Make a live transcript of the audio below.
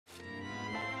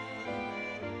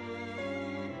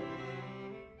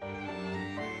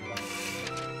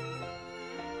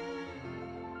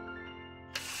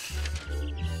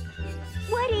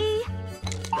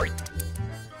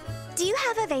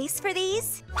a vase for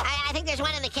these? I think there's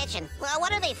one in the kitchen. Well,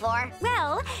 what are they for?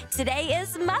 Well, today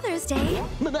is Mother's Day.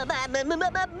 Mother's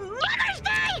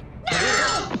Day?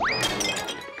 No!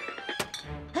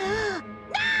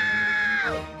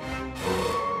 No!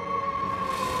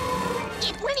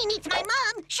 If Winnie meets my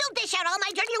mom, she'll dish out all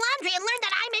my dirty laundry and learn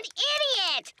that I'm an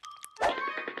idiot.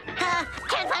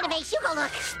 Can't find a vase. You go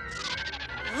look.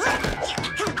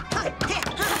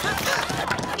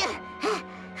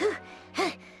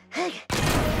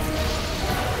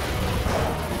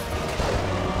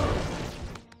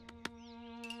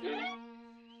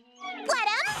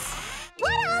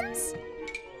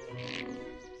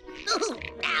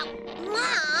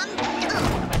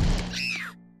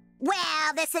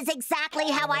 Well, this is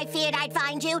exactly how I feared I'd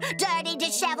find you. Dirty,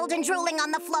 disheveled, and drooling on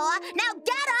the floor. Now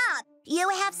get up! You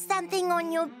have something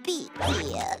on your beak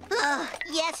here.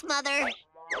 Yes, Mother.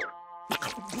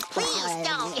 Please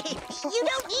don't. You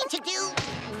don't need to do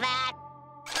that.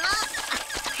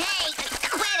 Hey,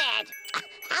 quit it.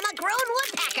 I'm a grown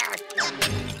woodpecker.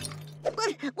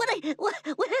 What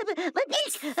happened? My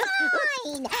beak.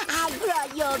 Fine. I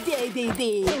brought your baby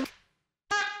beak.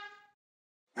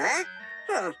 Huh?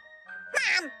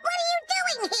 Mom, what are you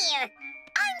doing here?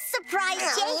 I'm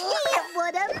surprised you're here,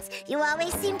 Woodums. You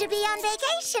always seem to be on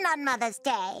vacation on Mother's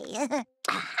Day.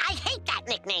 I hate that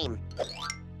nickname.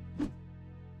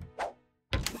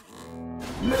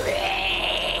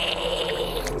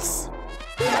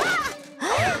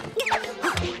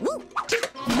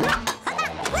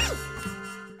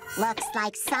 Looks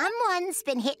like someone's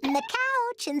been hitting the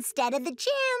couch instead of the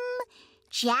gym.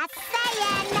 Just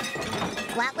saying.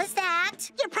 What was that?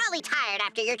 You're probably tired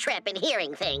after your trip and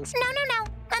hearing things. No.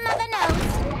 My mother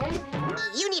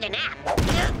knows. You need a nap.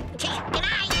 Good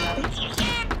night.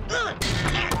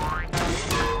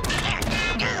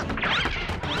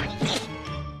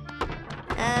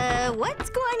 What's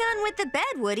going on with the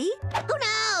bed, Woody? Who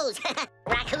knows?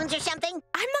 Raccoons or something?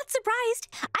 I'm not surprised.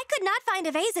 I could not find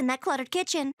a vase in that cluttered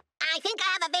kitchen. I think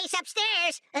I have a vase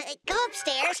upstairs. Go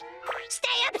upstairs.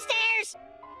 Stay upstairs.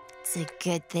 It's a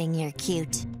good thing you're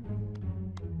cute.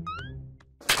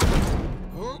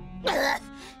 That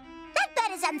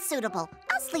bed is unsuitable.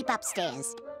 I'll sleep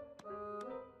upstairs.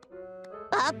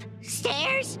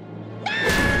 Upstairs?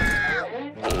 No!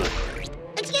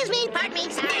 Excuse me, pardon me,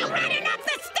 sorry. You're running up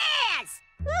the stairs!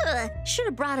 Should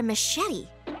have brought a machete.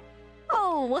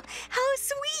 Oh, how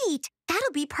sweet.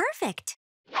 That'll be perfect.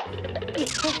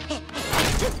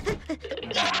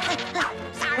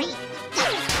 Sorry.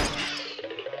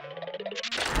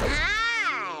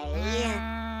 Hi.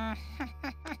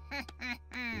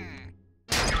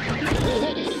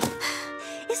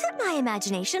 Is it my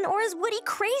imagination, or is Woody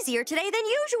crazier today than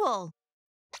usual?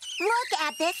 Look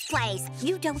at this place.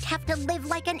 You don't have to live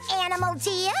like an animal,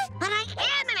 dear. But I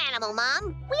am an animal,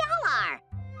 Mom. We all are.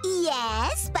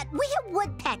 Yes, but we're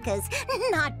woodpeckers,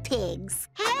 not pigs.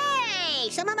 Hey,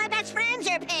 some of my best friends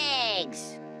are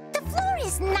pigs. The floor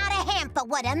is not a hamper,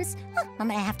 Woodums. I'm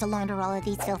gonna have to launder all of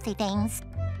these filthy things.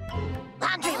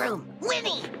 Laundry room,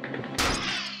 Winnie.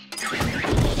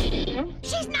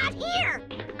 She's not here.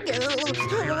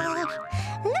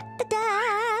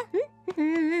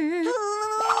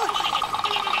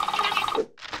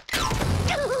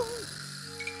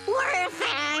 Worth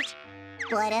it.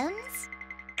 Woodums?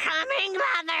 Coming,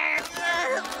 Mother.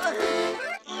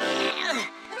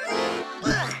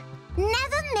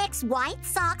 Never mix white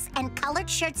socks and colored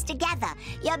shirts together.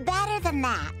 You're better than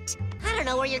that. I don't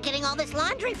know where you're getting all this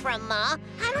laundry from, Ma.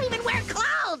 I don't even wear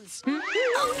clothes.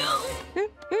 Oh, no.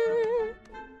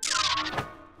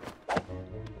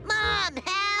 Mom,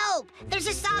 help! There's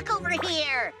a sock over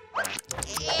here.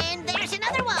 And there's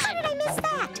another one. How did I miss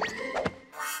that?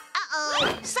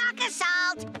 Uh-oh. Sock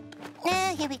assault.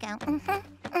 Here we go.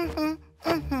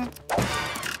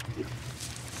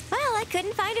 Well, I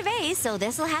couldn't find a vase, so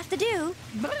this'll have to do.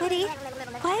 Woody,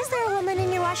 why is there a woman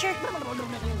in your washer?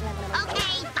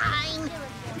 Okay, fine.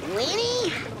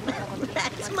 Winnie?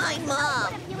 That's my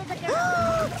mom.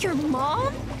 Your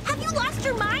mom? Have you lost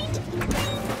your mind?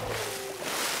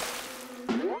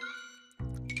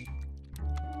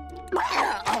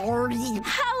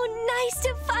 How nice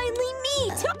to finally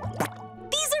meet!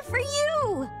 These are for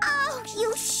you! Oh,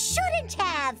 you shouldn't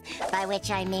have. By which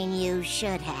I mean you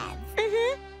should have.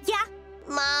 Yeah.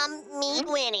 Mom, meet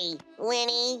Winnie.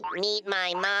 Winnie, meet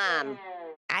my mom.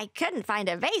 I couldn't find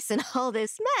a vase in all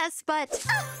this mess, but...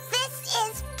 Oh, this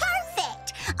is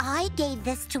perfect. I gave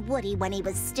this to Woody when he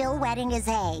was still wetting his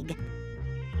egg.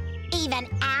 Even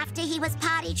after he was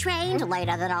potty trained,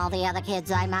 later than all the other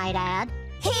kids, I might add.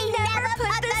 He never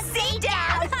put the seat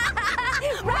down.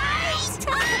 Right?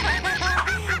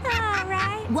 All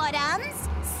right. Woodums,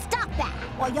 stop that.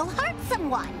 or you'll hurt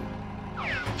someone.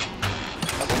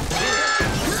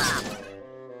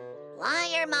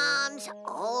 Liar Mom's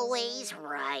always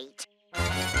right.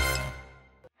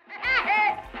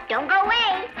 Don't go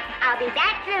away. I'll be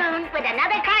back soon with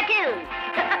another cartoon.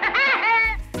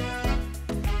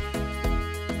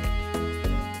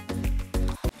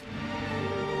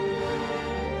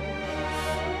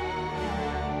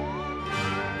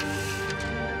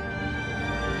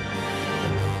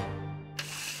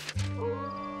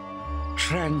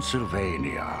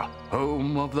 Transylvania,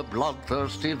 home of the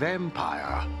bloodthirsty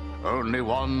vampire. Only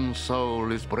one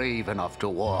soul is brave enough to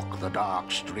walk the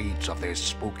dark streets of this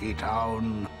spooky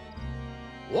town.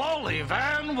 Wally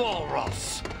Van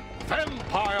Walrus,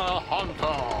 Vampire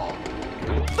Hunter.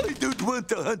 I don't want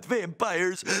to hunt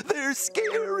vampires. They're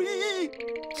scary.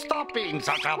 Stop being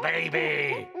such a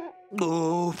baby.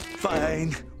 Oh,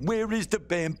 fine. Where is the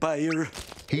vampire?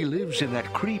 He lives in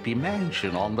that creepy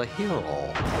mansion on the hill.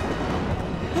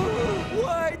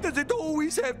 Why does it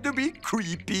always have to be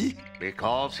creepy?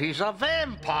 Because he's a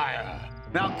vampire.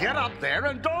 Now get up there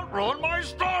and don't ruin my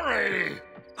story.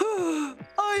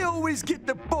 I always get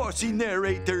the bossy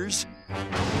narrators.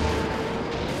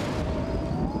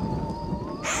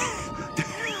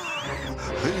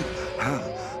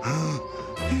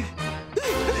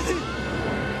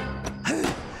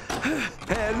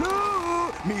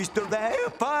 Hello, Mr.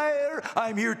 Vampire.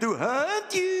 I'm here to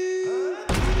hunt you.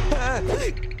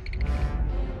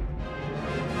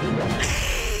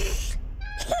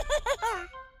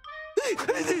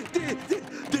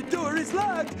 The door is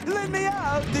locked. Let me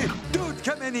out. Don't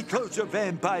come any closer,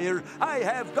 vampire. I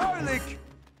have garlic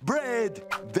bread.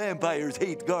 Vampires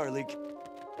hate garlic.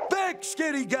 Back,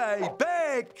 scary guy,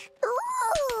 back.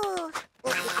 Ooh.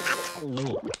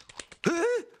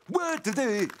 Huh? What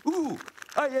the? Ooh,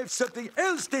 I have something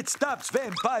else that stops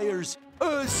vampires.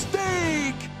 A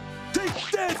steak.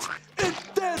 Take that, and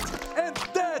that, and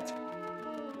that.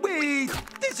 Wait,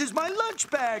 this is my lunch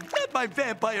bag, not my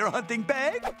vampire hunting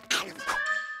bag.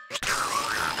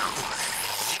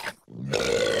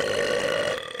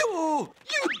 Oh,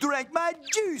 you drank my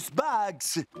juice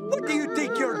box. What do you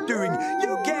think you're doing?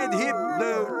 You can't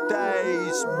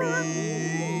hypnotize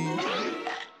me.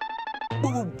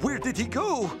 Oh, where did he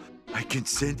go? I can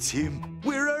sense him.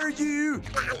 Where are you?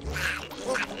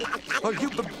 Are you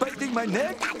biting my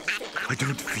neck? I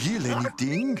don't feel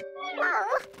anything.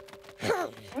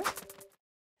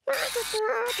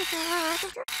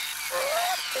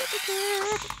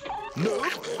 No,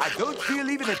 I don't feel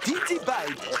even a teensy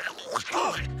bite.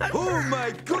 Oh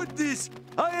my goodness!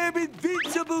 I am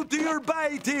invincible to your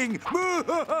biting!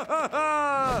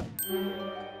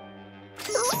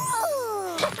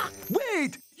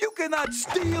 Wait! You cannot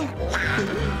steal!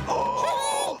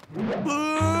 Oh!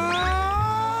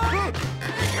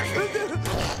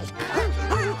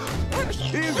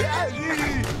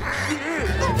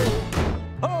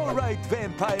 All right,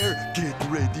 vampire, get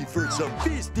ready for some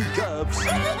fisticuffs.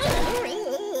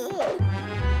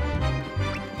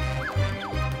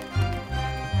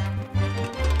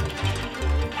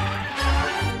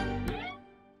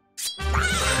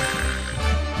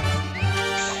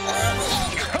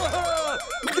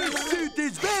 This suit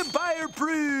is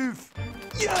vampire-proof.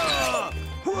 Yeah!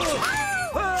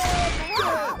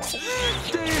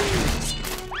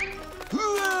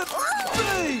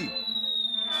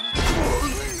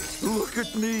 Look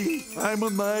at me. I'm a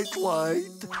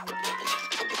nightlight.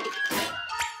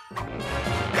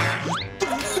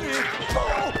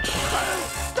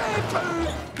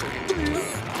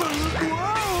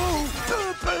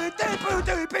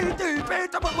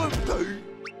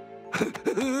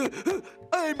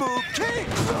 I'm okay.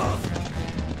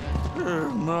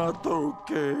 Not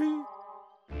okay.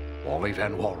 Wally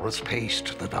Van Walrus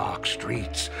paced the dark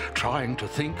streets, trying to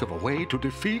think of a way to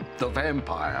defeat the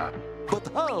vampire. But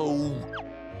how?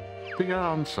 The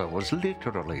answer was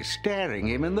literally staring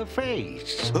him in the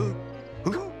face.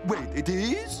 Wait, it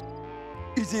is?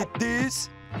 Is it this?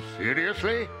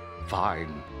 Seriously?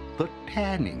 Fine. The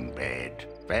tanning bed.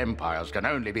 Vampires can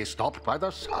only be stopped by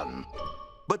the sun.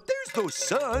 But there's no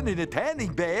sun in a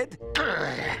tanning bed.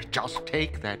 Just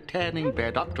take that tanning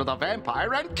bed up to the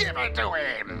vampire and give it to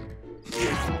him.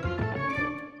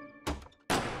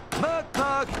 Knock,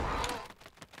 knock.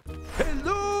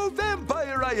 Hello,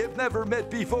 vampire I have never met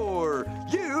before.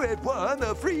 You have won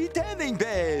a free tanning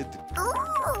bed.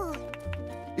 Ooh.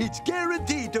 It's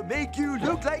guaranteed to make you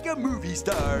look like a movie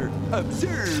star.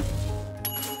 Observe.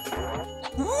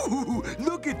 Ooh,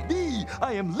 look at me.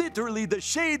 I am literally the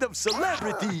shade of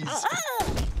celebrities.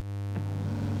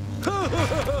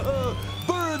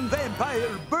 Burn,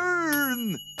 vampire,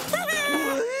 burn.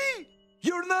 What?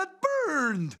 You're not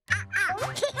burned.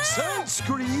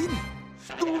 Sunscreen?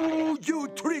 Oh, you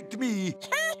tricked me.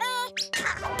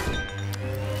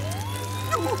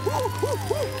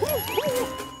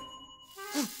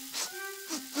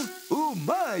 Oh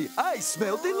my, I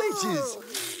smell delicious.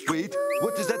 Wait,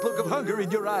 what is that look of hunger in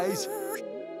your eyes?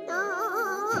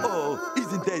 Oh,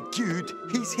 isn't that cute?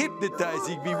 He's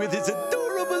hypnotizing me with his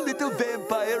adorable little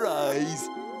vampire eyes.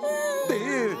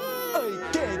 There, I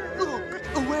can't look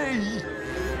away.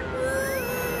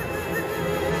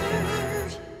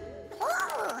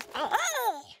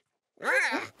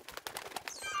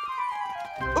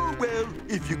 Oh well,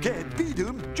 if you can't beat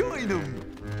him, join him.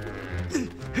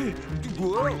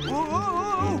 Whoa,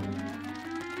 whoa.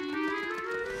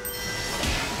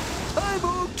 I'm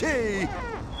okay.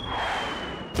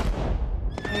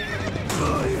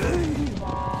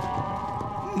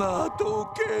 Not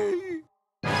okay.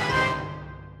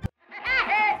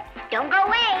 Don't go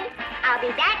away. I'll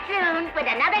be back soon with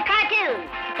another cartoon.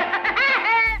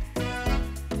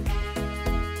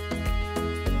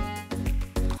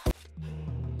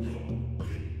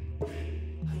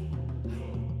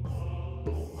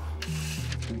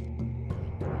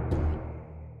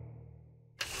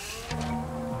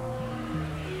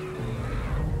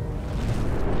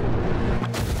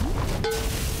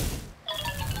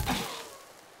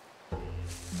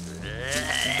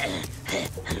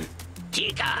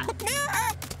 Chica!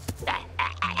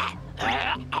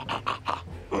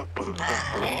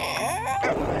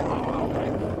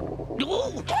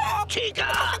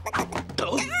 Chica!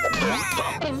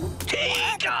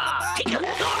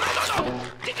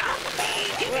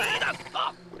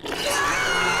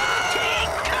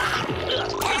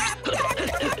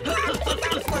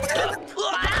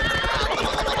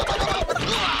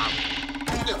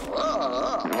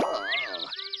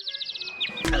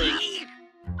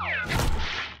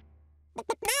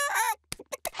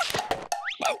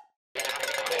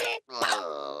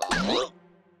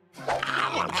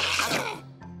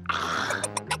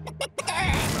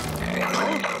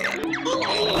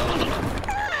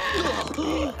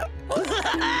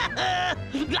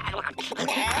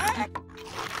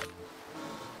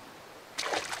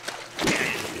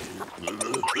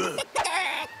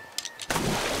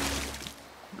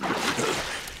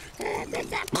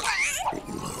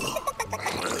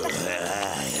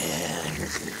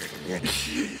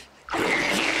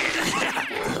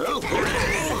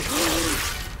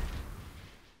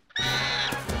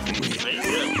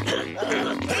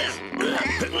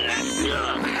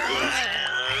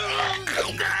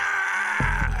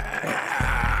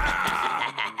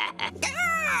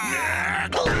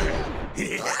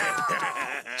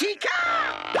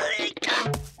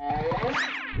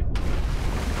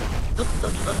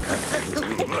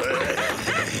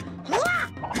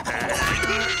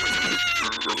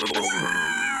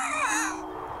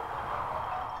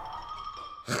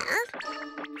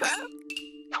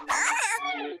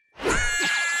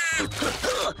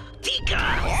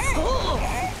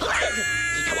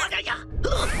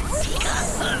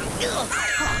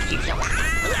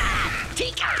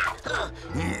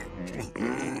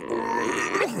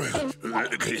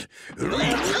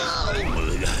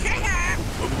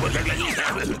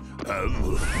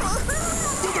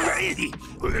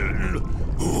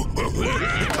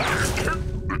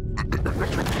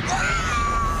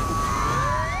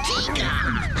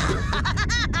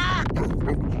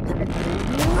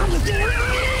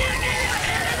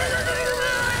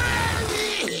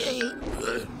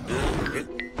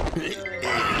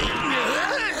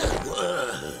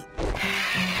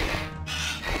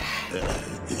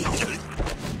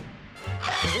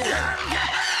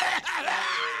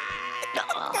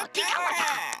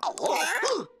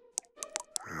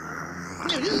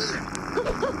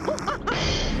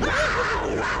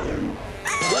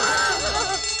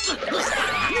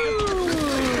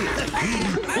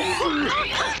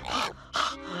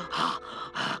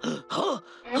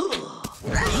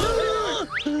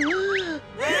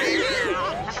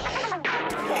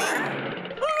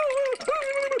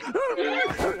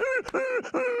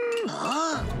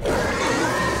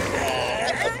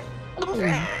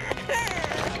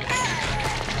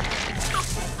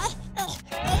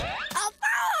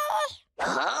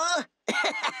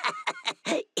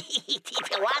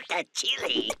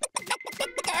 Chili.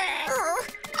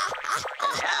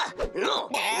 No,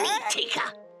 me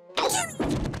chica.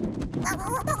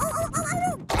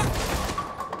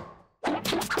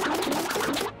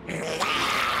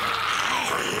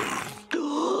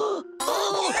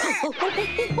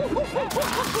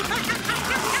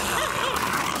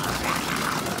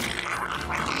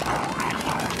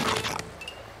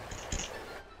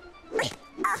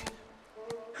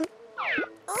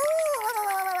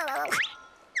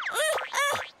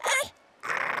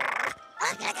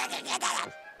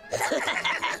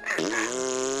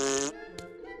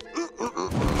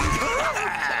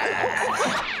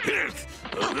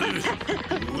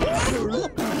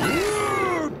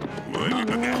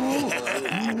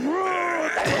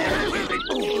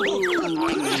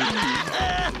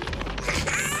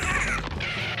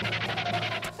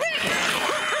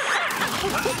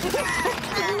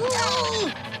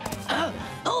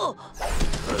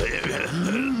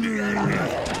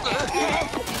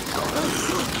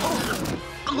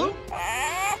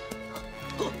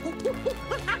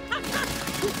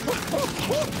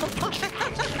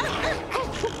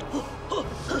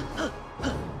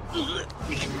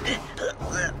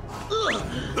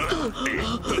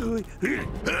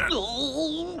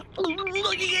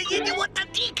 What the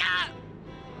tika?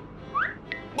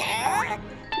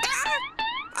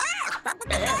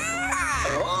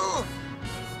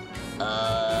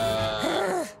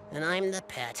 And I'm the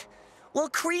pet. We'll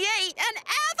create an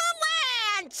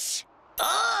avalanche!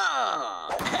 Oh!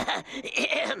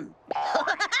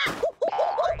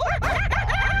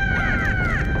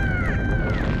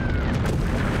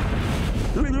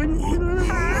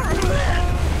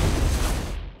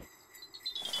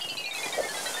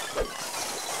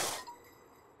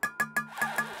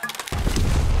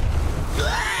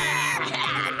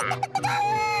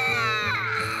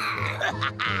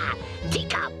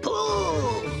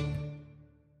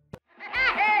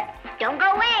 Don't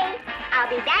go away. I'll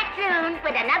be back soon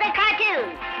with another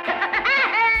cartoon.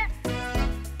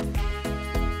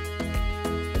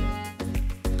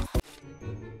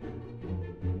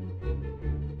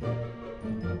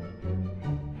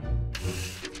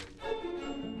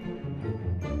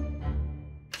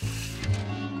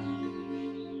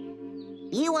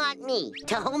 You want me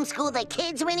to homeschool the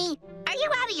kids, Winnie? Are you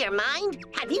out of your mind?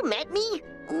 Have you met me?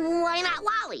 Why not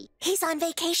Wally? He's on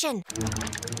vacation.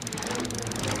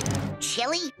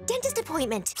 Chili? Dentist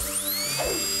appointment.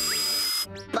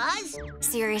 Buzz?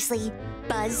 Seriously,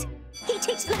 Buzz. He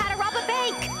teaches them how to rob a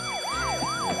bank.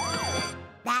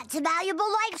 That's a valuable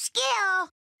life skill.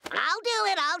 I'll do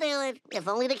it. If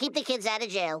only to keep the kids out of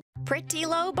jail. Pretty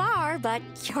low bar, but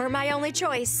you're my only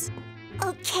choice.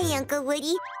 Okay, Uncle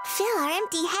Woody. Fill our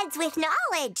empty heads with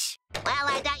knowledge. Well,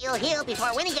 I doubt you'll heal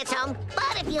before Winnie gets home,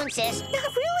 but if you insist.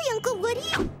 Not really, Uncle Woody.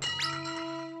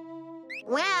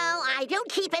 Well, I don't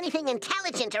keep anything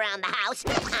intelligent around the house,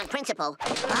 on principle.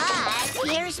 But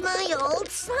here's my old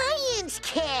science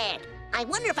kit. I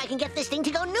wonder if I can get this thing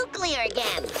to go nuclear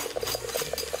again.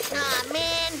 Aw,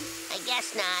 man, I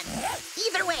guess not.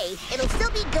 Either way, it'll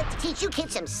still be good to teach you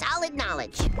kids some solid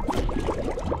knowledge.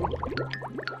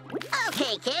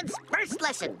 Okay, kids, first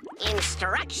lesson,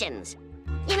 instructions.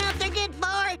 You know what they're good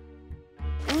for?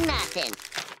 Nothing.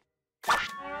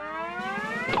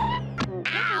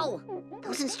 Ow!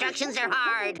 Those instructions are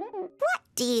hard. What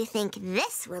do you think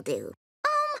this will do?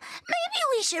 Maybe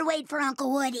we should wait for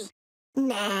Uncle Woody.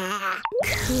 Nah.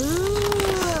 Cool.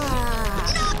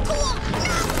 Not cool!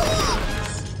 Not cool!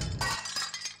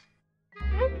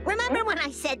 Remember when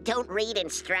I said don't read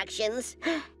instructions?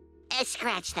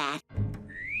 Scratch that.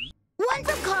 One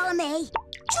from column A,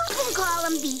 two from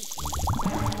column B.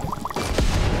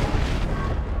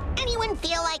 Anyone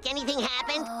feel like anything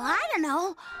happened? Oh, I don't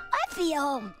know. I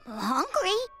feel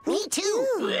hungry. Me too.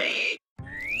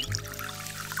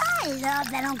 I love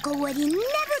that Uncle Woody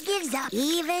never gives up.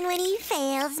 Even when he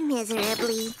fails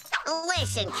miserably.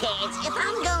 Listen, kids, if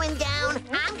I'm going down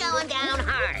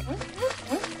hard.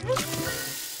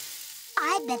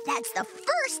 I bet that's the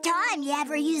first time you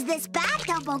ever used this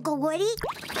bathtub, Uncle Woody.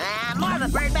 More of a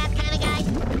bird bath kind of guy.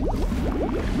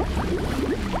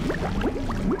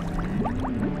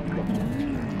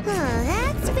 Oh,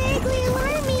 that's vaguely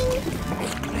alarming.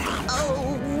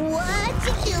 Oh, what's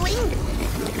it doing?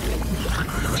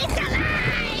 It's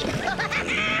alive!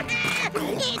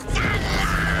 It's alive!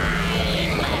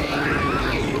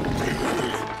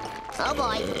 Oh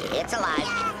boy, it's alive.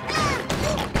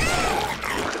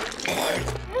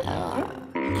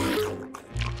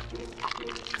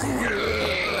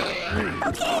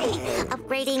 Okay,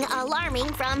 upgrading alarming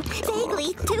from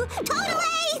vaguely to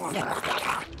totally.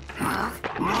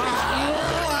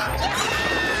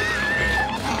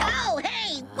 Oh,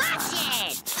 hey, watch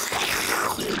it!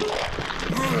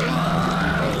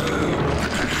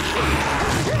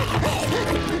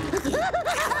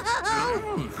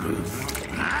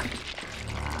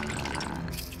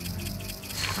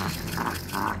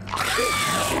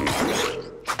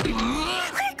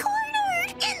 We're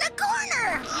cornered in the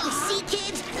corner. You see,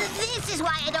 kids, this is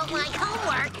why I don't like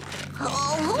homework.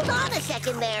 Oh, hold on a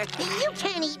second there. You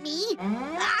can't eat me.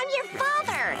 I'm your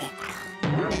father.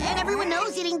 And everyone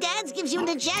knows eating dads gives you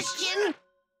indigestion.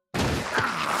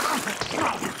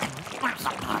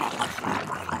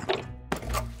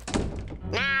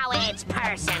 Now it's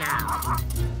personal.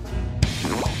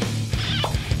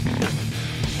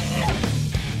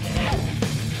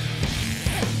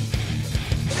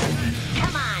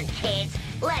 Come on, kids.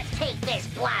 Let's take this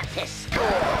block to school.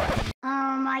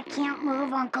 I can't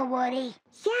move, Uncle Woody.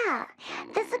 Yeah,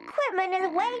 this equipment is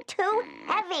way too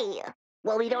heavy.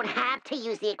 Well, we don't have to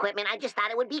use the equipment. I just thought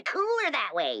it would be cooler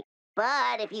that way.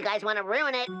 But if you guys want to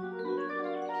ruin it...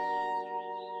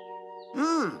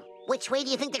 Which way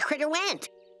do you think the critter went?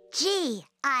 Gee,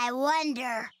 I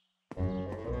wonder.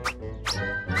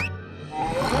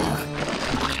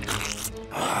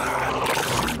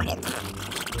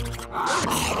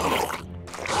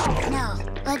 No,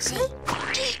 let's see.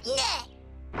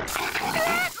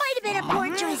 That might have been a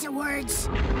poor choice of words.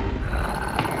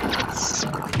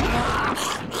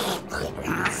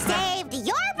 Saved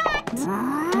your butt!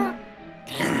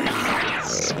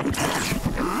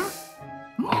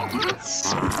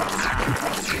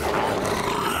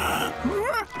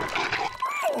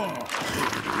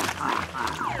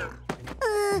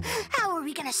 How are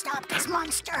we gonna stop this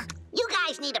monster? You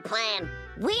guys need a plan.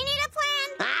 We need a plan?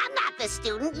 I'm not the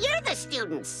student. You're the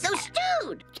student. So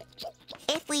stewed.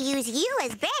 If we use you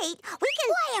as bait, we can...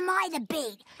 Why am I the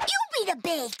bait? You be the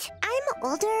bait! I'm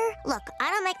older. Look,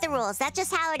 I don't make the rules. That's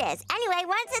just how it is. Anyway,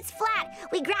 once it's flat,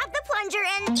 we grab the plunger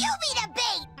and... You be the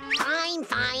bait! Fine,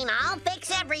 fine. I'll fix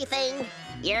everything.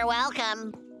 You're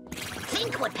welcome.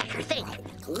 Think, Woodpecker, think.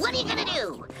 What are you gonna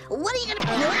do? What are you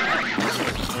gonna do?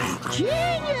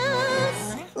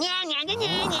 Genius! Nya, nya, nya,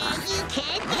 nya, nya. You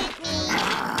can't get me.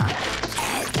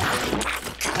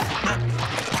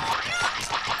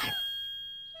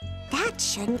 That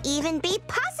shouldn't even be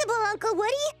possible, Uncle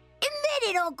Woody. Admit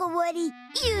it, Uncle Woody.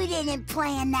 You didn't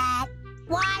plan that.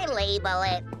 Why label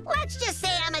it? Let's just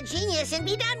say I'm a genius and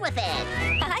be done with it.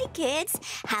 Hi, kids.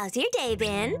 How's your day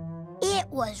been? It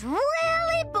was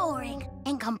really boring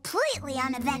and completely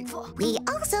uneventful. We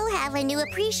also have a new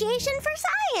appreciation for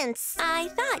science. I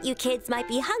thought you kids might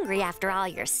be hungry after all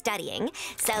your studying,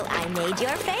 so I made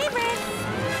your favorite.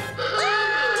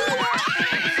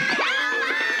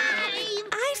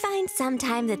 I find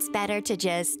sometimes it's better to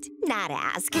just not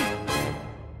ask.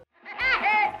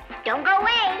 Don't go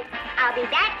away. I'll be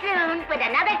back soon with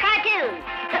another cartoon.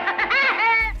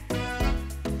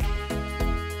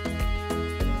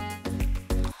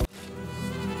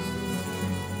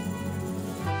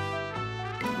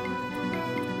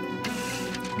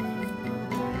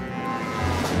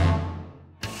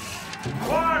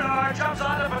 Warner jumps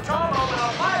on the patrol boat with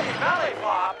a mighty belly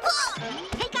flop.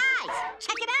 Hey, guys,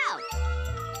 check it out.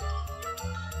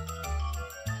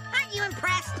 Aren't you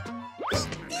impressed? Not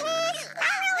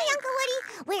really, Uncle Woody.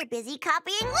 We're busy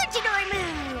copying luchador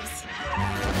moves.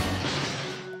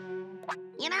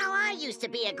 You know, I used to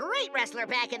be a great wrestler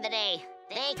back in the day.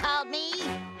 They called me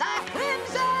the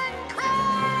Crimson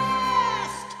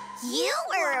Crest! You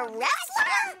were a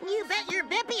wrestler? You bet your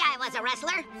bippy I was a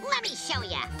wrestler. Let me show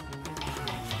ya.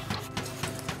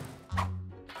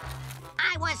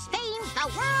 I was famed the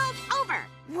world over.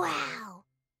 Wow.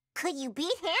 Could you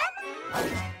beat him?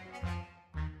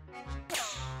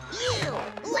 You,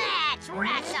 let's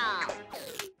wrestle.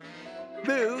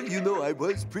 Well, you know I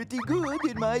was pretty good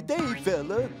in my day,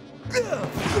 fella.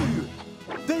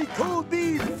 They called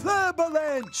me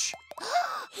Flabberlanche.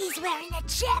 He's wearing a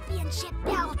championship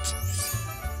belt.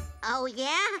 Oh,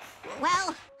 yeah?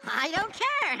 Well, I don't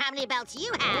care how many belts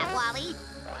you have, Wally.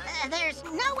 There's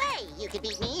no way you could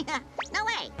beat me. No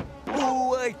way.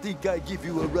 Oh, I think I give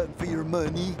you a run for your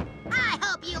money. I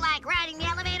hope you like riding the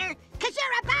elevator, because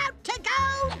you're about to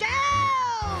go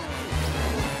down!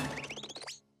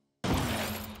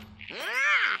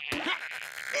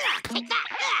 Take that,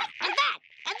 and that,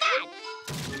 and that!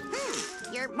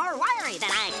 You're more wiry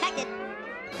than I expected.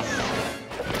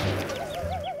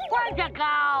 Where'd you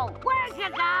go? Where'd you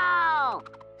go?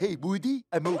 Hey, Woody,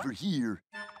 I'm over here.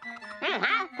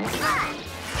 I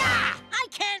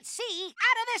can't see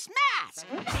out of this mask!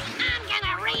 I'm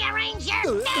gonna rearrange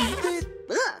your face!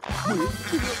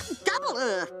 Double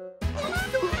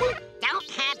Don't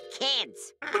have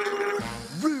kids.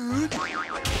 Rude.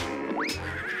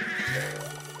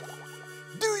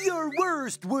 Do your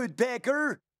worst,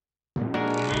 Woodpecker.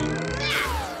 Headlock!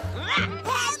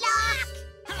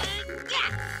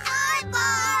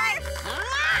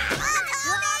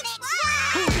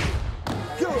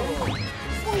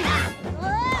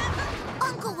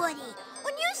 Uncle Woody,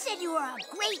 when you said you were a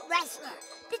great wrestler,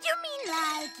 did you mean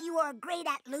like you were great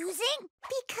at losing?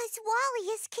 Because Wally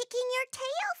is kicking your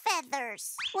tail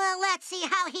feathers. Well, let's see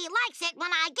how he likes it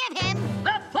when I give him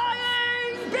The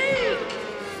Flying Beak!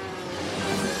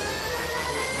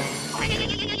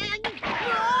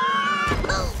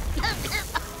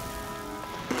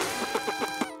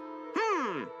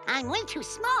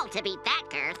 to beat that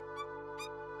girth.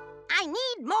 I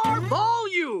need more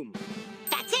volume.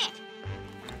 That's it.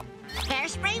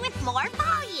 Hairspray with more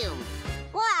volume.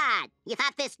 What? You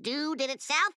thought this do did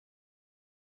itself?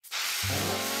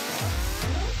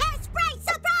 Hairspray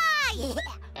surprise!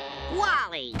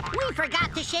 Wally, we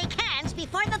forgot to shake hands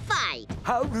before the fight.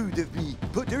 How rude of me.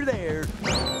 Put her there.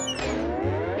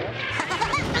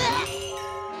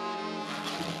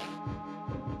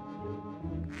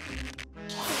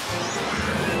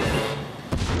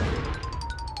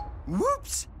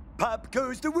 Whoops! Pop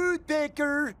goes the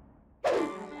Woodpecker.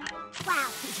 Wow,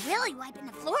 he's really wiping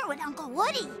the floor with Uncle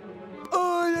Woody.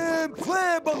 I am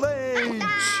Flabberlands.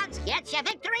 Hot dogs! Get your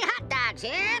victory hot dogs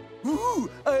here. Ooh,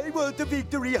 I want a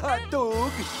victory hot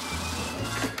dog.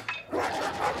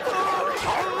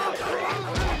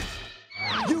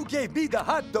 You gave me the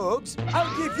hot dogs.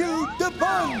 I'll give you the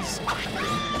buns.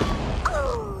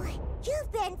 Ooh,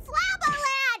 you've been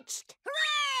flabberlanced!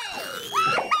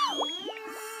 Hooray!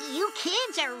 You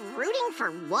kids are rooting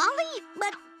for Wally?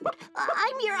 But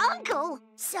I'm your uncle.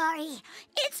 Sorry,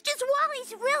 it's just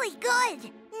Wally's really good.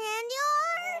 And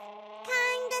you're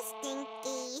kinda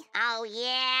stinky. Oh,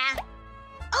 yeah?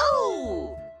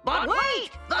 Oh! But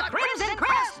wait! The Crimson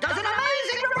Crest does an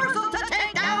amazing reversal to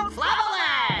take down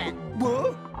Flabberland!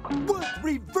 What? What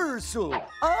reversal?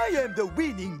 I am the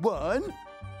winning one.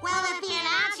 Well, if the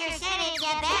announcer said it,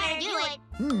 you better do it.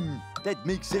 That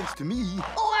makes sense to me.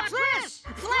 What's this?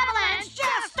 Flabberland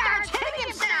just starts hitting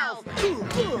himself!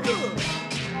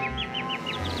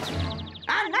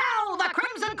 And now the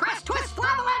Crimson Crest twists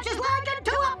Flabberland's leg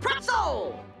into a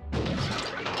pretzel!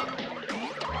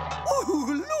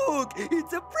 Oh, look!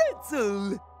 It's a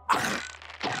pretzel!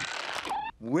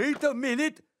 Wait a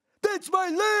minute! That's my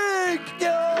leg!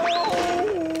 No!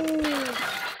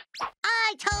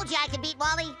 I told you I could beat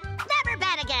Wally. Never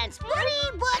bet against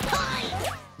Woody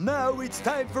Woodpecker. Now it's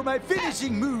time for my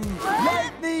finishing move,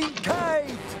 Lightning Kite!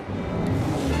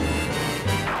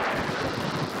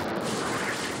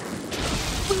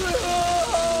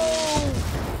 Whoa!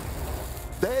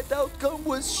 That outcome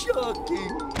was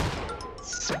shocking.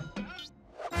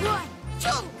 1, 2,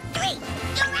 3,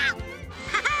 you're out!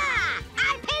 Ha-ha!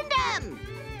 I pinned him!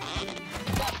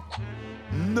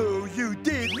 No, you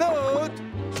did not!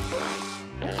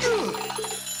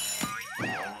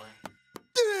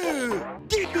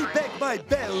 Give me back my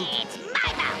belt! It's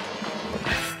my belt!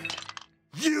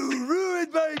 You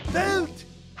ruined my belt!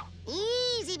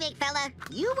 Easy, big fella.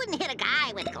 You wouldn't hit a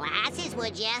guy with glasses,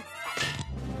 would you?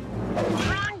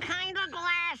 Wrong kind of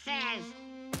glasses.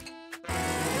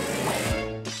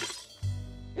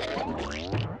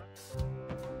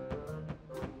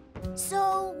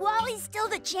 So, Wally's still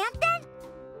the champ then?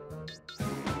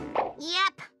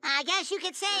 Yep, I guess you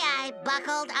could say I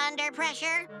buckled under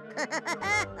pressure.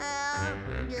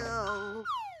 No.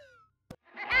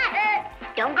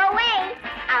 Don't go away.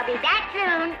 I'll be back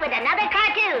soon with another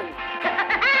cartoon.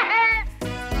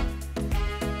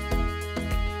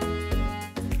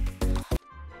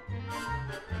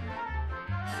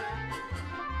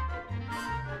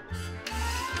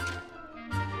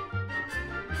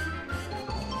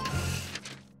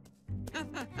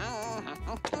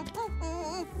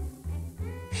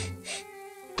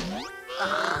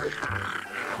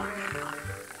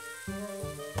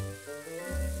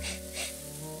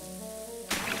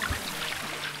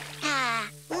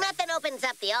 Nothing opens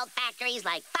up the old factories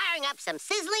like firing up some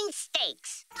sizzling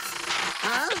steaks.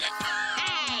 Huh?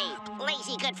 Hey,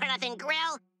 lazy good-for-nothing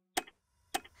grill.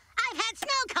 I've had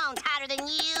snow cones hotter than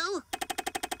you.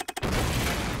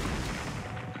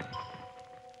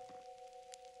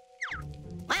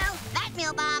 Well, that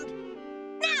meal bombed.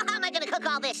 Now how am I going to cook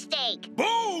all this steak?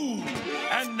 Boom!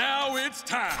 And now it's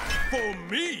time for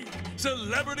me,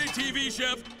 celebrity TV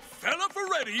chef Fella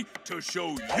Ferretti, to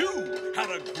show you how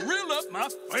to grill up my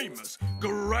famous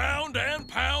ground and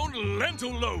pound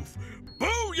lentil loaf.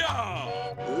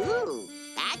 Booyah! Ooh,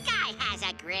 that guy has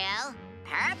a grill.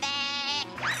 Perfect.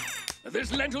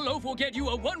 This lentil loaf will get you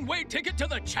a one-way ticket to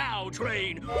the chow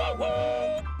train. Whoa,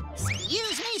 whoa.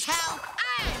 Excuse me, Chow.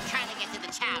 I'm trying to get to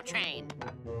the chow train.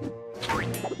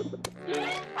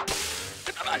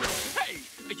 Hey,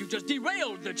 you just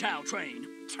derailed the chow train.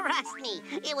 Trust me,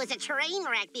 it was a train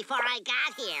wreck before I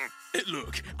got here. Hey,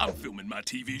 look, I'm filming my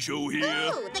TV show here.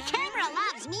 Ooh, the camera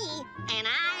loves me, and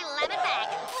I love it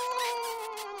back.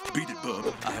 Beat it,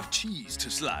 bub. I have cheese to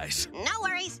slice. No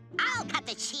worries, I'll cut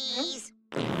the cheese.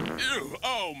 Ew,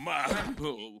 oh, my.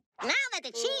 Oh. Now that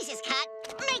the cheese is cut,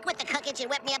 make with the cookage and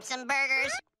whip me up some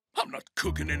burgers. I'm not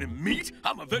cooking any meat.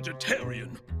 I'm a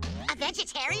vegetarian. A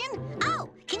vegetarian? Oh,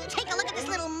 can you take a look at this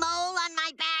little mole on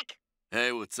my back?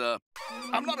 Hey, what's up?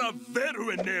 I'm not a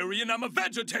veterinarian, I'm a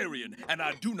vegetarian, and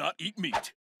I do not eat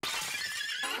meat.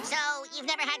 So, you've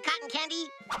never had cotton candy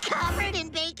covered in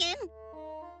bacon?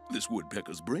 This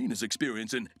woodpecker's brain is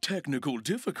experiencing technical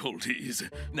difficulties.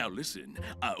 Now listen,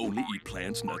 I only eat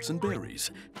plants, nuts, and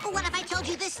berries. What if I told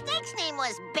you the snake's name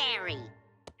was Barry?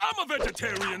 I'm a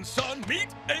vegetarian, son.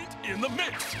 Meat ain't in the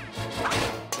mix.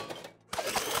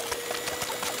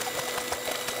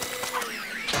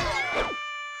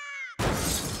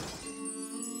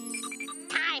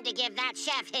 Time to give that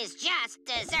chef his just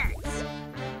desserts.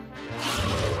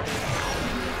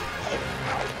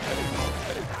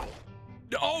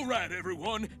 All right,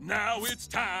 everyone. Now it's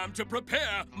time to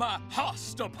prepare my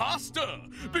hosta pasta,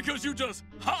 because you just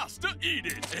has to eat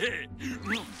it.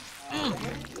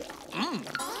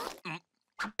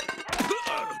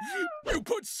 You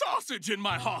put sausage in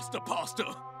my hosta pasta.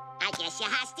 I guess you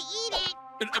has to eat it.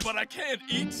 But I can't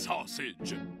eat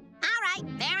sausage. All right,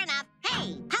 fair enough.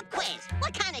 Hey, pop quiz.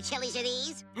 What kind of chilies are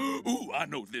these? Ooh, I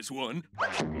know this one.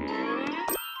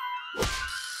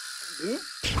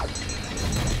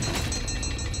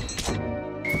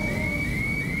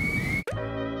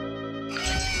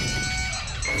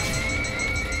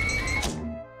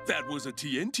 That was a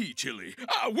TNT chili.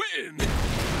 I win!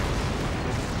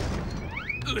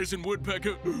 Listen,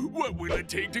 Woodpecker, what will it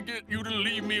take to get you to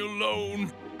leave me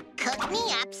alone? Cook me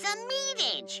up some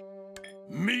meatage.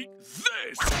 Meet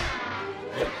this!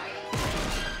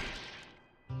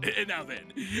 Now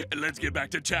then, let's get back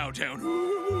to Chowtown.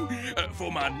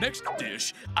 For my next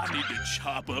dish, I need to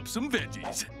chop up some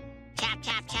veggies. Chop,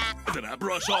 chop, chop. Then I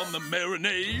brush on the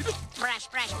marinade. Brush,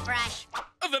 brush, brush.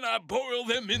 Then I boil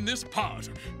them in this pot.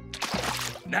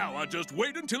 Now I just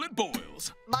wait until it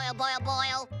boils. Boil, boil,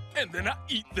 boil. And then I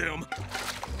eat them.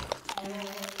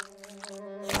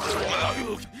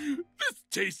 This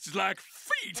tastes like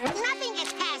feet. Nothing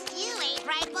gets past you, ain't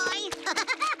right, boy?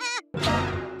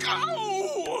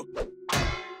 Ow!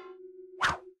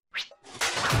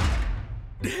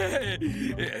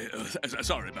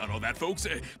 Sorry about all that, folks.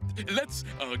 Let's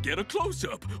get a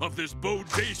close-up of this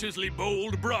bodaciously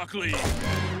bold broccoli.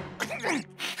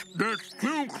 That's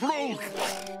too close.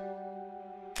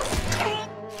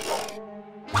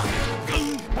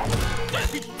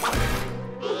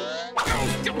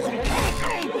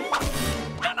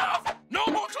 Enough! No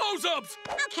more close-ups!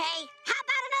 Okay, how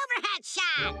about an overhead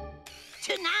shot?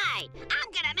 Tonight,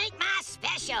 I'm gonna make my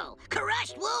special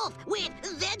crushed wolf with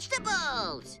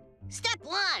vegetables. Step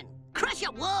 1, crush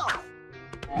a wolf.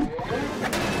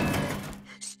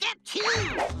 Step 2,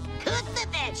 cook the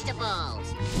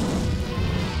vegetables.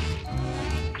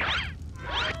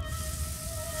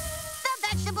 The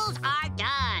vegetables are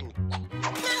done.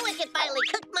 Now I can finally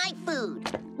cook my food.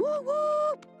 Woo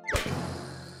whoop!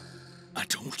 I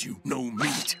told you, no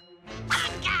meat.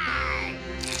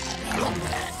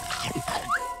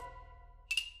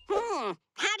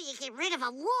 How do you get rid of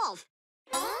a wolf?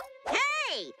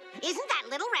 Hey, isn't that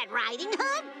Little Red Riding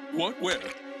Hood? What? Where?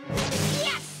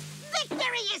 Yes!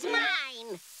 Victory is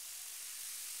mine!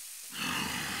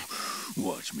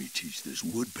 Watch me teach this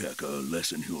woodpecker a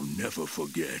lesson he'll never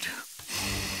forget.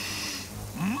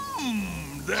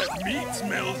 That meat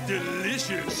smells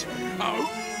delicious. Ow!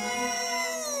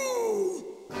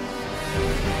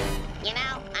 You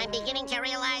know, I'm beginning to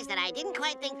realize that I didn't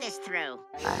quite think this through.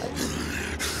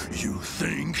 You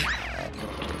think?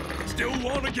 Still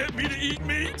want to get me to eat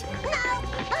meat? No,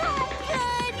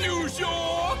 I could! You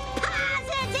sure?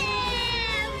 Positive!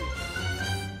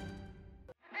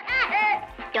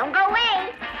 Don't go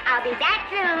away. I'll be back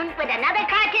soon with another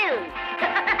cartoon.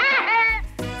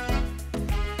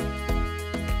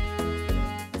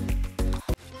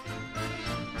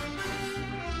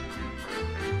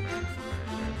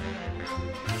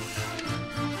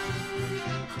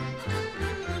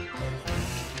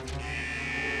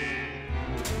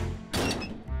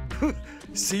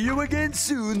 See you again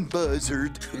soon,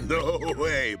 Buzzard. No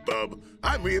way, bub.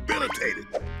 I'm rehabilitated.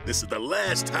 This is the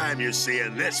last time you're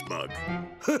seeing this mug.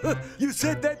 You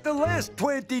said that the last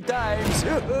 20 times.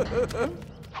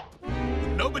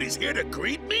 Nobody's here to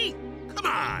greet me? Come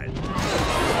on.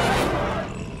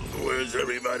 Where's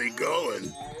everybody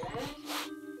going?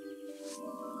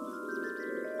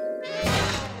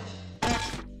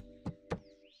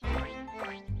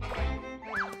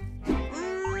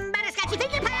 Butterscotchy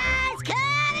finger pies!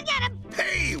 Come and get 'em!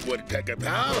 Hey, Woodpecker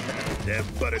pal. Them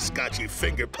butterscotchy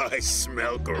finger pies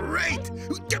smell great.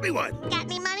 Give me one. Got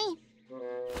any money?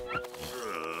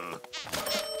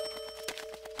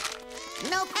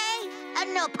 No pay,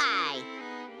 no pie.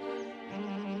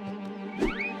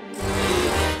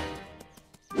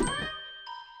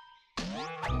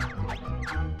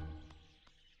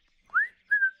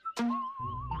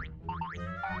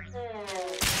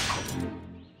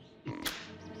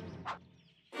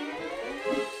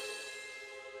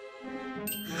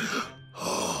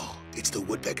 the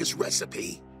woodpecker's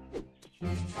recipe.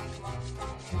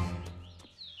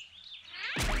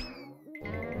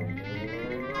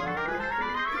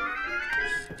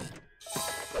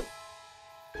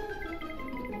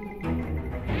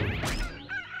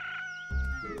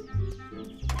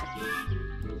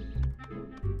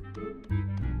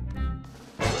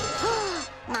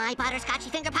 My butterscotchy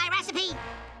finger pie recipe.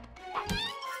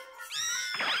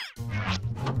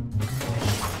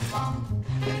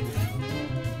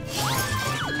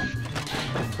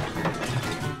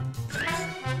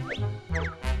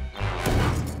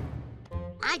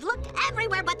 I've looked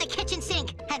everywhere but the kitchen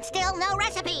sink, and still no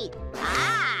recipe.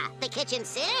 Ah, the kitchen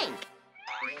sink.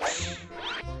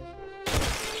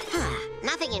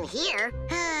 Nothing in here.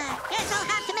 Guess I'll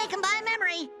have to make them by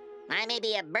memory. I may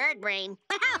be a bird brain,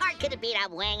 but how hard could it be to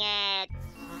wing it?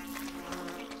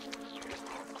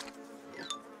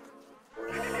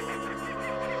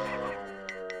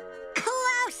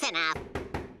 Close enough.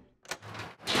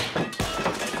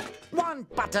 One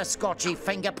butterscotchy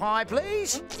finger pie,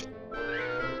 please.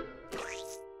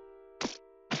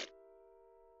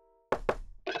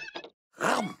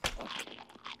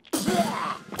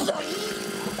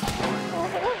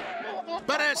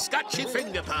 Butterscotchy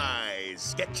finger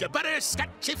pies. Get your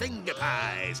butterscotchy finger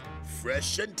pies.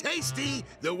 Fresh and tasty,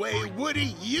 the way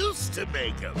Woody used to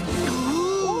make them.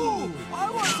 Ooh, I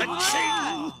want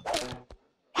Ka-ching!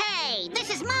 Hey, this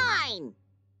is mine.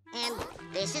 And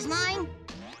this is mine.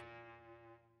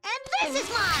 And this is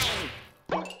mine.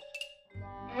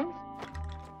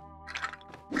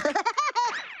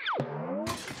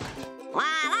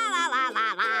 La la la la la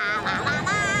la la la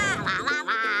la la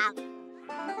la.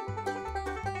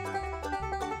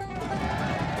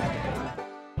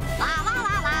 La la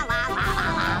la la la la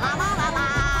la la la la.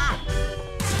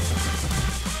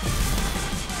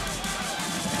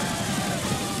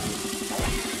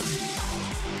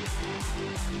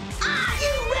 Are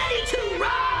you ready to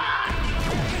rock?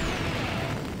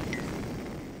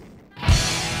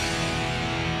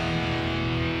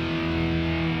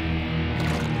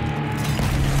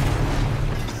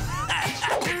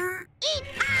 Eat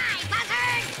pie,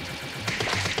 buzzard!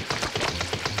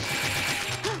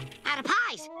 Out of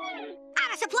pies. Out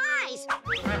of supplies.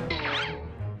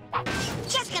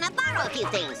 Just gonna borrow a few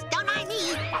things. Don't mind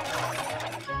me.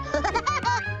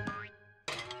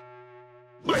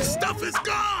 My stuff is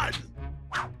gone!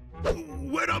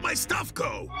 Where'd all my stuff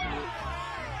go?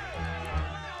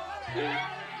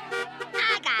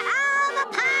 I got all the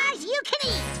pies you can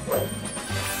eat.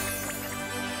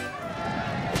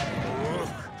 Oh,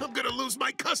 I'm gonna lose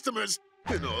my customers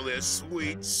and all their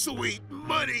sweet, sweet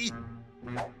money.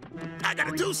 I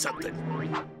gotta do something.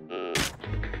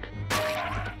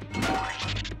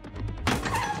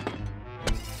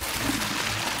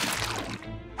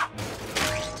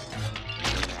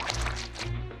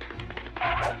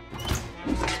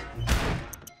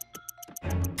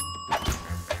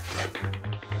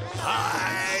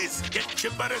 Pies! Get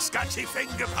your butterscotchy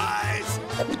finger pies!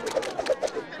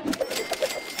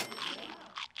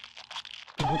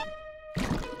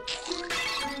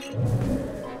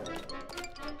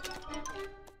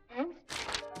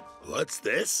 What's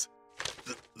this?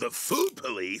 The food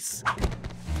police?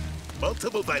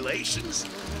 Multiple violations?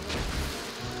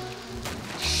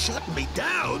 Shut me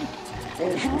down?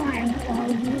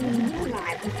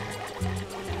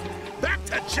 Back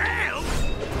to jail?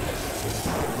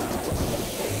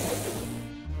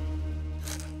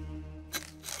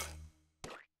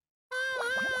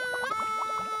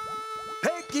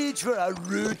 package for our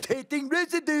rotating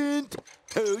resident.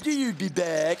 Told you you'd be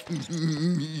back.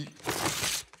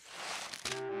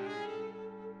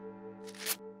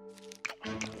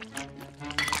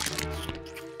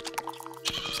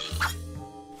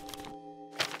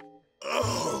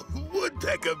 Oh,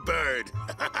 Woodpecker bird.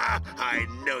 I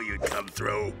know you'd come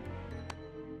through.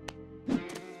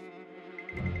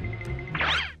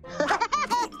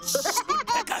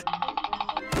 Woodpecker!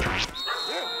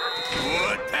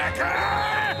 Woodpecker!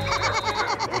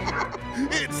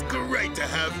 It's great to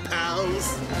have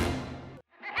pals.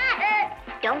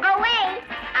 Don't go away.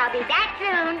 I'll be back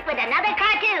soon with another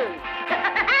cartoon.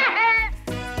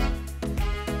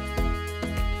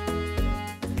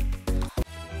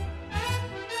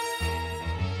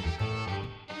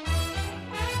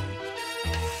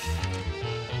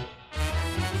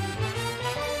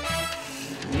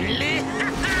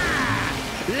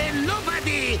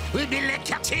 Nobody will be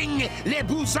catching les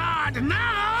bousards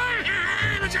now.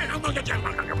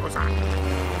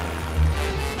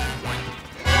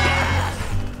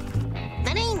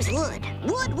 The name's Wood.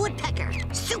 Wood Woodpecker.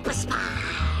 Super spy.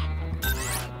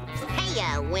 Hey,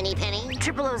 Hiya, Winnie Penny.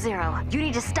 000. You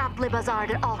need to stop Le Bazard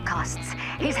at all costs.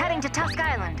 He's heading to Tusk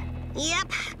Island.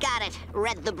 Yep, got it.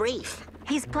 Read the brief.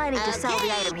 He's planning to sell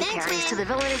the item he thanks, carries man. to the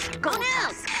villainous Gold Oh,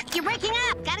 Tusk. no! You're breaking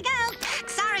up. Gotta go.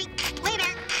 Sorry. Later.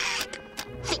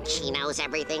 Think she knows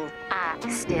everything.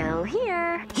 Still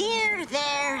here. Here,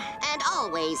 there, and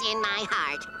always in my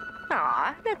heart.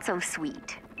 Aw, that's so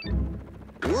sweet.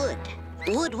 Wood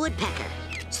Woodpecker.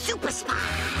 Super spy.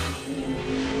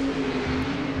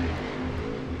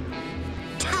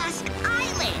 Tusk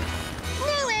Island.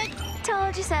 Knew it.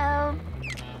 Told you so. I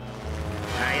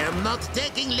am not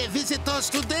taking the visitors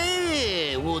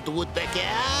today, Woodpecker.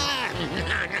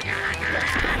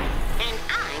 And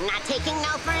I'm not taking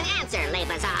no for an answer, Le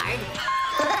Bazard.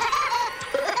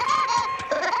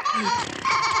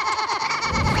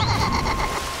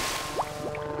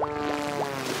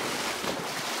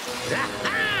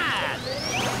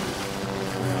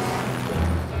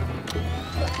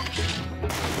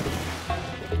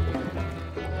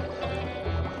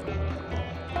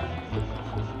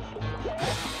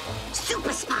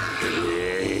 Super spy.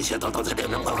 You're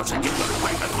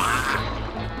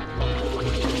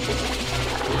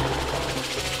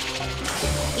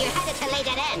headed to lay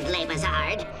dead end, Le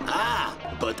Bazard. Ah,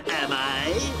 but am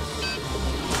I?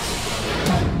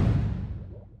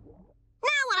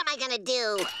 Now what am I gonna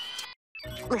do?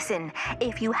 Listen,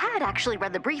 if you had actually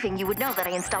read the briefing, you would know that I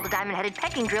installed a diamond-headed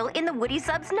pecking drill in the Woody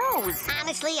sub's nose.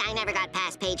 Honestly, I never got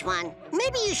past page 1.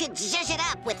 Maybe you should zhuzh it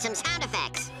up with some sound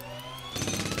effects.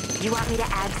 You want me to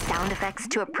add sound effects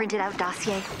to a printed-out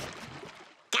dossier?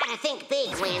 Gotta think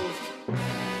big, Win.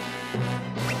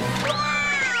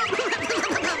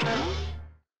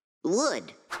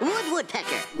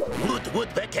 Woodpecker.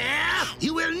 Woodpecker,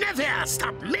 you will never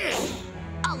stop me.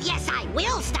 Oh, yes, I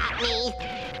will stop me.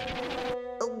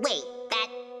 Wait, that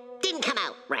didn't come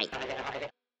out right.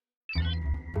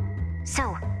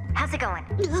 So, how's it going?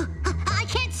 I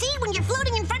can't see when you're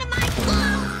floating in front of my...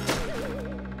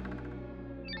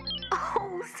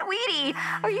 Oh, sweetie,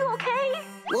 are you okay?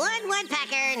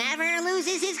 Woodpecker never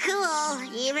loses his cool,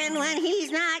 even when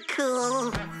he's not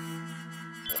cool.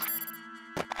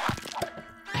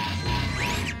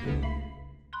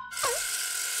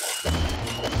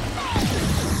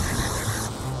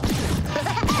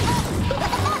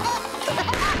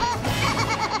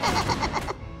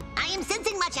 I am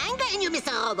sensing much anger in you,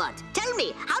 Mr. Robot. Tell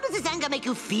me, how does this anger make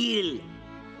you feel?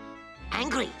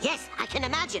 Angry, yes, I can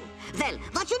imagine. Well,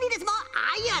 what you need is more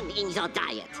iron in your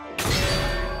diet.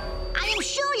 I am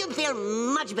sure you'll feel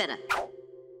much better.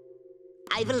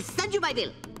 I will send you my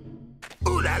bill.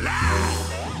 Ooh la la!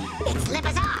 It's Le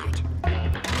Bazard.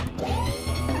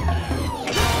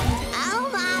 Oh,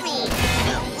 Mommy,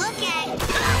 look at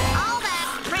all the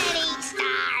pretty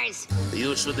stars.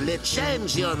 You should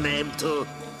change your name to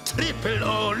Triple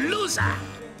O Loser.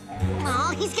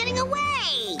 Oh, he's getting away.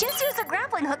 Just use the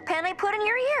grappling hook pen I put in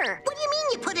your ear. What do you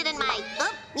mean you put it in my...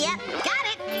 Oh, yeah, got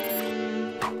it.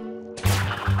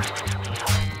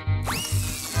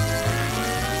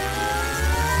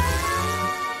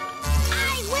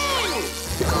 I win!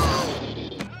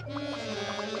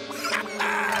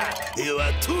 You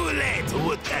are too late,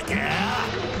 Woodpecker.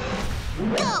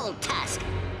 Gold Tusk.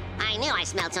 I knew I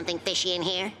smelled something fishy in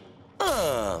here.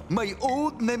 Ah, my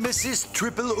old nemesis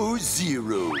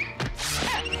 000.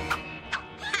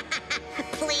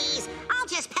 Please, I'll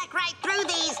just peck right through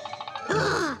these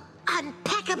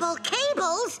unpeckable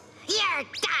cables. You're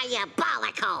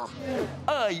diabolical.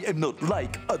 I am not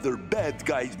like other bad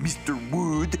guys, Mr.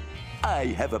 Wood. I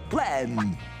have a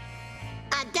plan.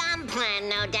 A dumb plan,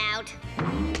 no doubt.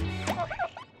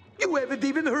 You haven't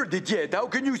even heard it yet. How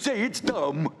can you say it's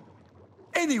dumb?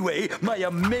 Anyway, my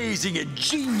amazing and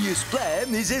genius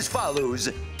plan is as follows.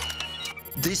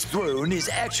 This throne is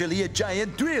actually a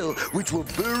giant drill, which will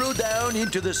burrow down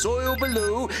into the soil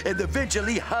below and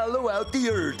eventually hollow out the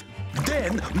earth.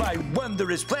 Then, my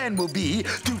wondrous plan will be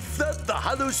to flood the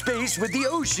hollow space with the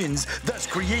oceans, thus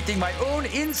creating my own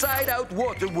inside-out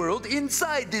water world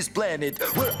inside this planet,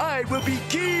 where I will be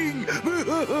king!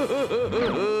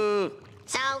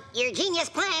 So, your genius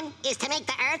plan is to make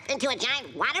the Earth into a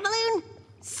giant water balloon?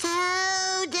 So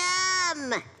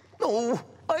dumb! Oh,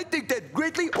 I think that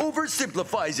greatly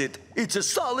oversimplifies it. It's a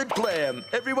solid plan.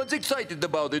 Everyone's excited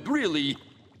about it, really.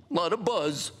 Lot of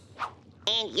buzz.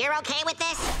 And you're okay with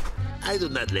this? I do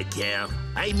not care.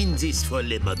 I'm in this for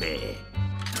the money.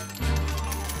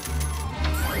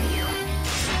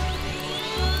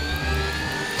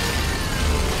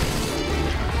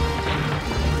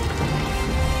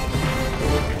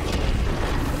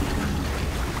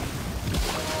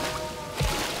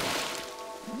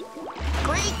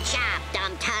 Great job,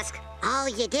 Dumb Tusk. All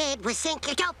you did was sink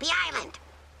Utopia Island.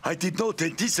 I did not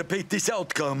anticipate this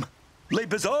outcome. Le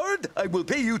Bizarre, I will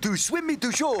pay you to swim me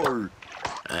to shore.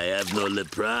 I have no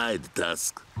pride,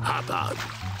 Tusk. Hop on.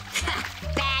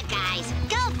 Bad guys.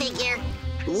 Go figure.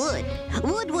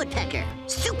 Wood Woodpecker.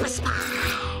 Super spy.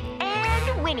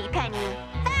 And Winnie Penny.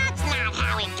 That's not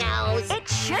how it goes. It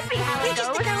should be how You're it goes.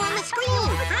 just the girl on the screen.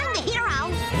 I'm the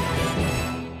hero.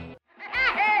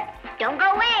 Don't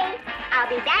go away. I'll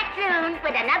be back soon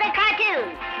with another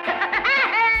cartoon.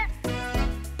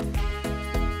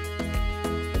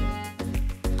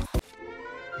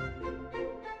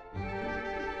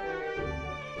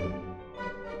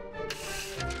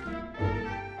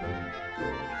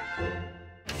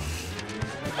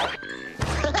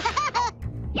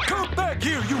 Come back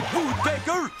here, you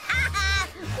woodpecker!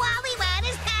 Wally wet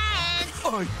his pants.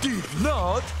 I did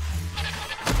not.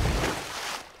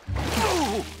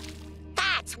 Oh,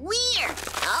 That's weird.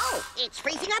 Oh, it's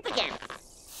freezing up again.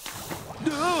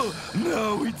 no,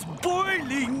 now it's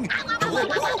boiling.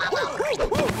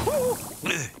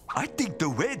 I think the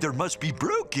weather must be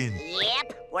broken.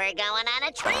 Yep, we're going on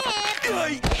a trip.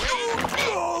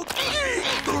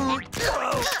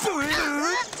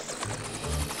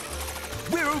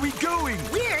 Where are we going?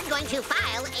 We're going to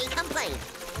file a complaint.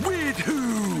 With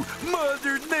who?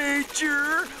 Mother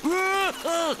Nature?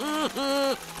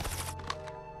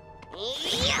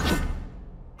 Yep.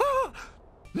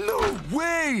 No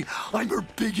way! I'm her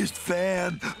biggest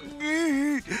fan.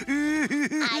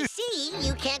 I see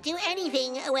you can't do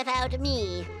anything without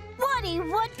me. Woody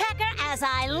Woodpecker, as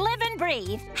I live and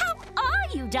breathe. How are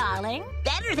you, darling?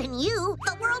 Better than you.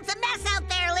 The world's a mess out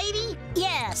there, lady.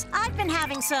 Yes, I've been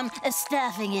having some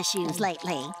staffing issues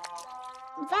lately.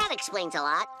 That explains a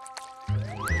lot.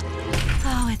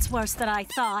 Oh, it's worse than I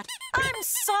thought. I'm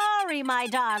sorry, my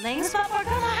darlings, but we're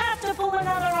gonna have to pull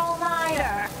another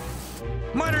all-nighter.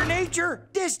 Mother Nature,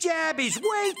 this job is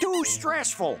way too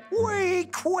stressful. We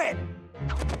quit.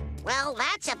 Well,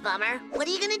 that's a bummer. What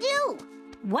are you gonna do?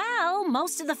 Well,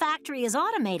 most of the factory is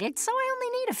automated, so I only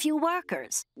need a few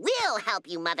workers. We'll help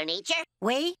you, Mother Nature.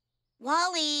 We?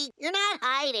 Wally, you're not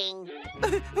hiding.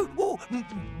 Oh,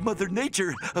 Mother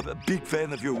Nature, I'm a big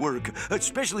fan of your work,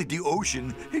 especially the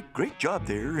ocean. Great job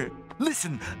there.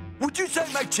 Listen, would you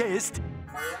sign my chest?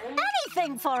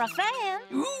 Anything for a fan.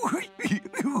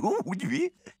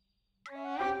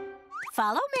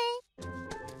 Follow me.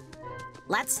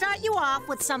 Let's start you off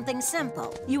with something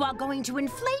simple. You are going to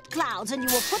inflate clouds and you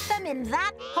will put them in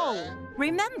that hole.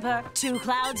 Remember, 2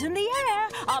 clouds in the air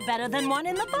are better than 1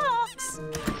 in the box.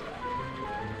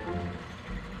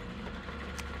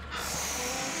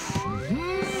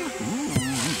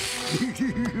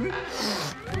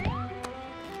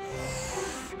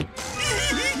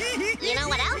 You know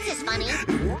what else is funny?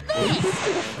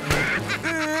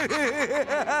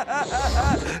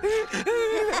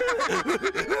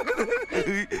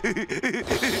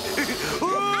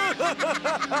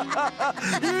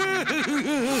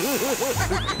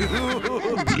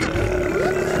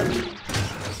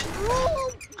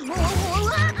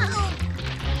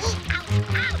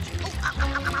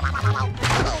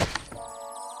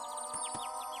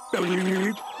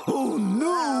 Oh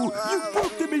no! You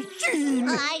broke the machine!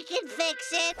 I can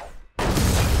fix it.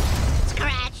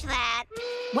 Scratch that.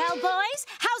 Well, boys,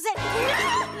 how's it?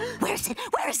 Where's it?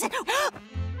 Where is it?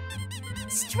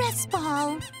 Stress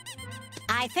ball.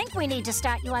 I think we need to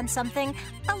start you on something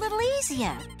a little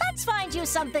easier. Let's find you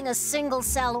something a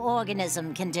single-cell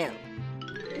organism can do.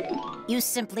 You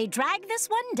simply drag this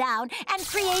one down and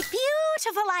create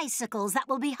beautiful icicles that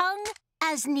will be hung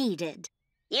as needed.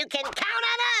 You can count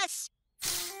on us.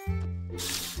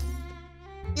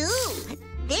 Ooh,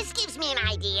 this gives me an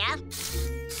idea.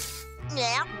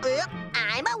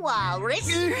 I'm a walrus.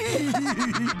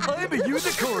 I'm a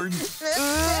unicorn.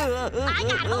 I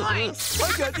got horns. I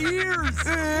got ears.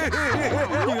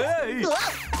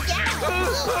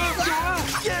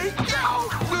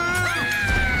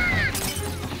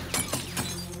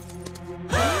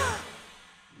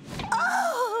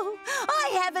 Oh,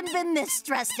 I haven't been this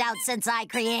stressed out since I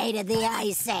created the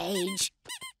Ice Age.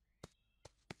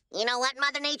 You know what,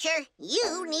 Mother Nature?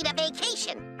 You need a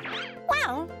vacation.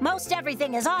 Well, most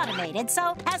everything is automated,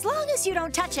 so as long as you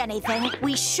don't touch anything,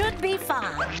 we should be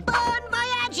fine. Bon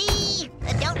voyage!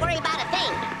 Don't worry about a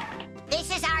thing. This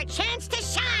is our chance to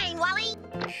shine, Wally.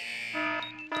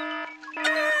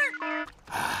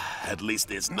 At least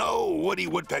there's no Woody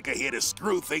Woodpecker here to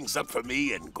screw things up for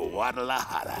me in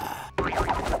Guadalajara.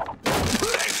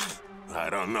 I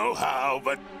don't know how,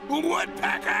 but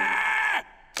Woodpecker!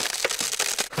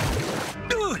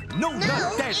 No,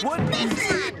 not that it's one.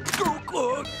 this one.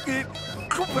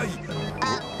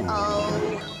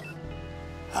 Uh-oh.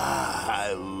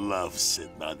 I love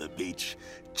sitting on the beach,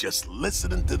 just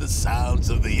listening to the sounds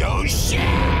of the ocean.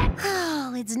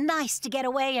 Oh, it's nice to get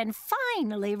away and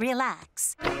finally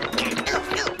relax.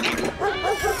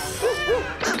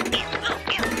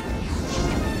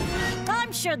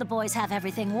 I'm sure the boys have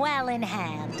everything well in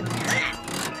hand.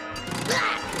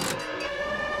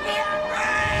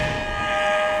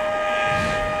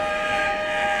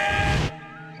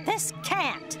 This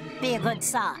can't be a good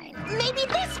sign. Maybe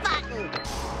this button.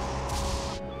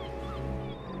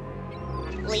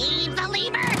 Leave the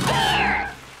lever here.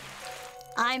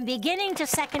 I'm beginning to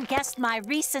second-guess my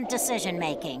recent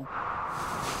decision-making.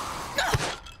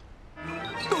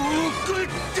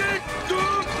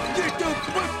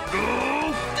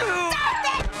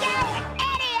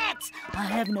 I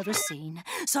have never seen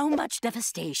so much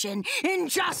devastation in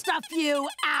just a few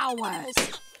hours.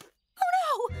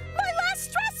 Oh no! My last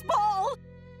stress ball!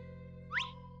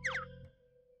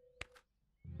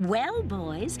 Well,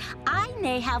 boys, I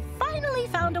may have finally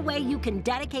found a way you can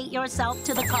dedicate yourself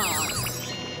to the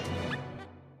cause.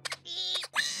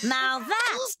 Now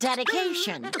that's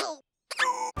dedication.